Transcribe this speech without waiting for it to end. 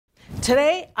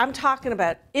Today, I'm talking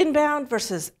about inbound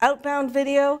versus outbound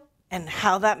video and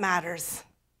how that matters.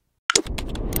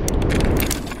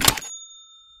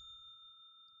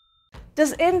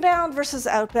 Does inbound versus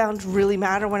outbound really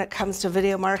matter when it comes to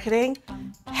video marketing?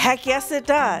 Heck yes, it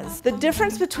does. The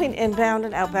difference between inbound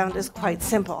and outbound is quite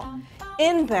simple.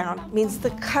 Inbound means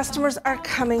the customers are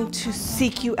coming to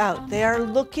seek you out. They are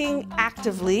looking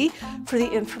actively for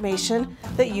the information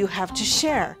that you have to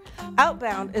share.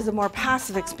 Outbound is a more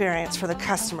passive experience for the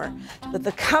customer, but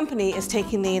the company is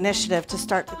taking the initiative to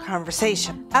start the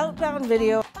conversation. Outbound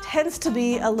video tends to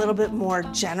be a little bit more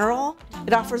general.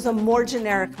 It offers a more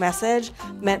generic message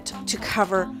meant to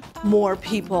cover more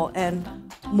people and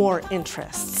more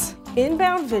interests.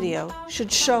 Inbound video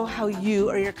should show how you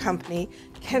or your company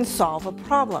can solve a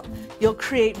problem. You'll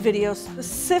create videos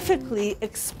specifically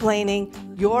explaining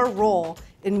your role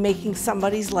in making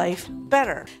somebody's life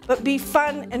better. But be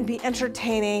fun and be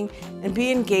entertaining and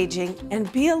be engaging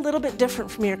and be a little bit different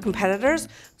from your competitors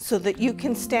so that you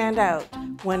can stand out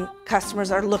when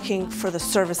customers are looking for the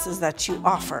services that you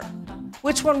offer.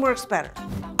 Which one works better?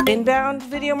 Inbound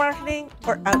video marketing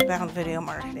or outbound video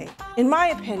marketing? In my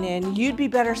opinion, you'd be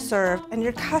better served and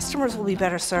your customers will be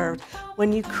better served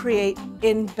when you create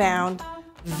inbound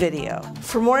video.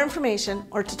 For more information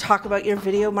or to talk about your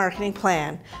video marketing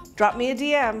plan, drop me a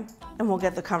DM and we'll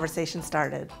get the conversation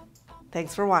started.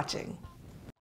 Thanks for watching.